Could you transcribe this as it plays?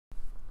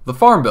The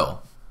Farm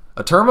Bill,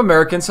 a term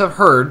Americans have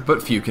heard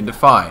but few can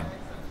define.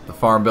 The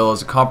Farm Bill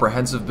is a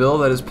comprehensive bill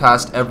that is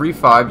passed every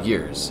 5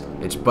 years.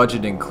 Its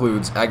budget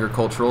includes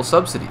agricultural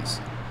subsidies.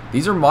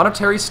 These are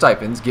monetary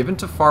stipends given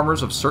to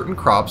farmers of certain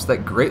crops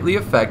that greatly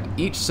affect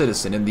each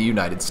citizen in the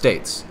United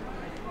States.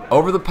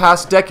 Over the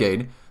past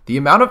decade, the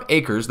amount of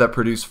acres that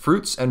produce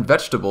fruits and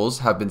vegetables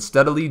have been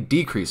steadily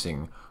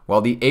decreasing,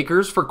 while the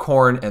acres for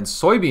corn and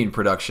soybean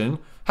production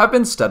have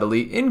been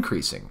steadily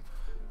increasing.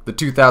 The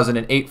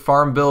 2008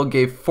 Farm Bill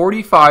gave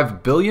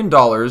 $45 billion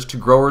to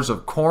growers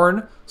of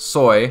corn,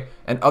 soy,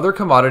 and other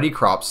commodity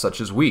crops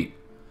such as wheat.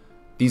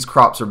 These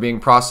crops are being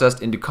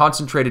processed into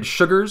concentrated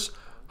sugars,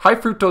 high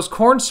fructose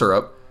corn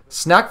syrup,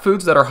 snack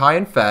foods that are high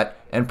in fat,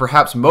 and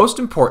perhaps most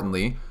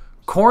importantly,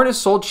 corn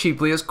is sold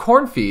cheaply as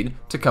corn feed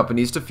to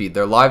companies to feed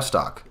their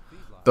livestock.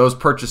 Those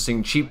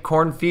purchasing cheap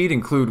corn feed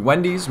include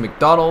Wendy's,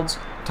 McDonald's,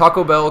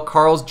 Taco Bell,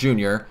 Carl's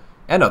Jr.,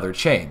 and other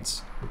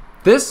chains.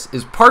 This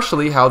is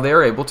partially how they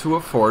are able to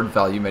afford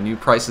value menu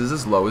prices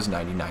as low as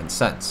 99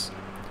 cents.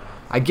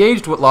 I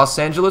gauged what Los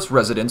Angeles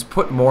residents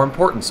put more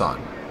importance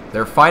on,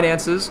 their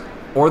finances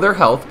or their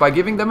health, by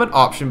giving them an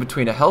option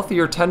between a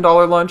healthier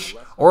 $10 lunch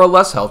or a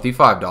less healthy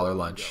 $5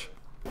 lunch.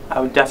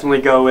 I would definitely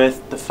go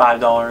with the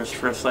 $5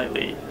 for a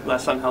slightly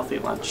less unhealthy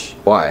lunch.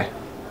 Why?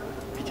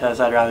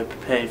 Because I'd rather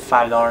pay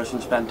 $5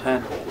 and spend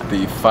 $10.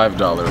 The $5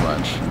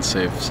 lunch and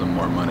save some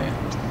more money.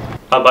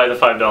 I'll buy the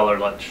 $5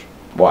 lunch.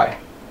 Why?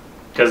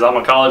 Because I'm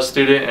a college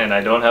student and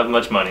I don't have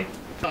much money.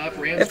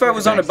 If I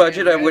was on a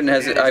budget, I wouldn't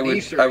hesitate.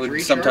 I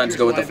would sometimes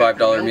go with the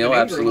 $5 meal,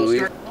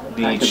 absolutely.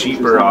 The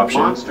cheaper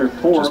option,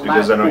 just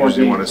because I don't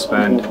usually want to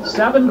spend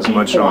as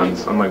much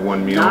on like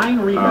one meal,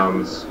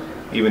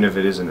 even if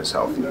it isn't as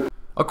healthy.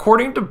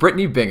 According to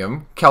Brittany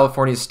Bingham,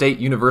 California State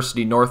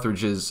University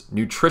Northridge's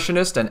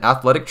nutritionist and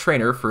athletic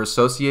trainer for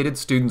Associated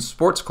Student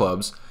Sports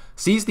Clubs,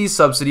 sees these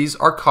subsidies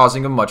are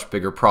causing a much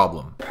bigger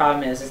problem. The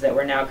problem is that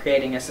we're now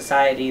creating a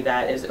society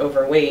that is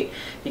overweight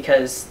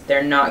because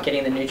they're not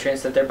getting the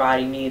nutrients that their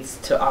body needs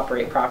to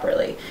operate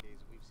properly.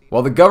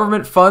 While the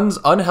government funds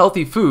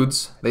unhealthy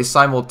foods, they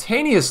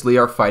simultaneously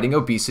are fighting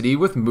obesity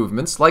with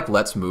movements like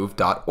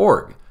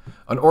letsmove.org,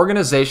 an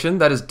organization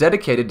that is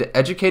dedicated to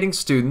educating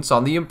students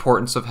on the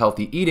importance of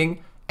healthy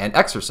eating and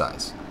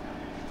exercise.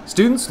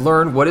 Students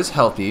learn what is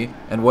healthy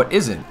and what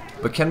isn't,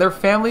 but can their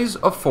families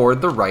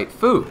afford the right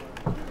food?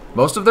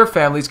 Most of their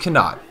families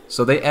cannot,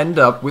 so they end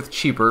up with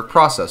cheaper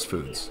processed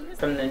foods.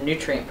 From the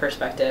nutrient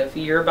perspective,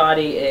 your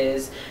body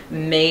is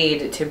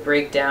made to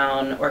break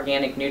down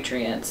organic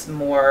nutrients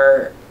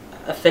more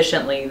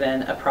efficiently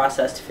than a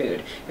processed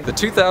food. The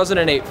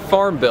 2008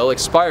 Farm Bill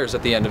expires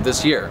at the end of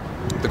this year.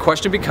 The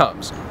question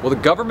becomes, will the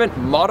government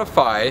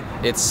modify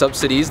its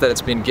subsidies that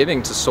it's been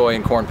giving to soy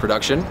and corn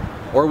production,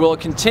 or will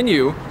it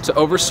continue to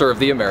overserve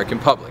the American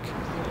public?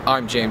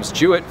 I'm James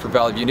Jewett for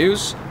Valley View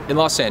News in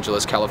Los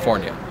Angeles,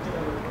 California.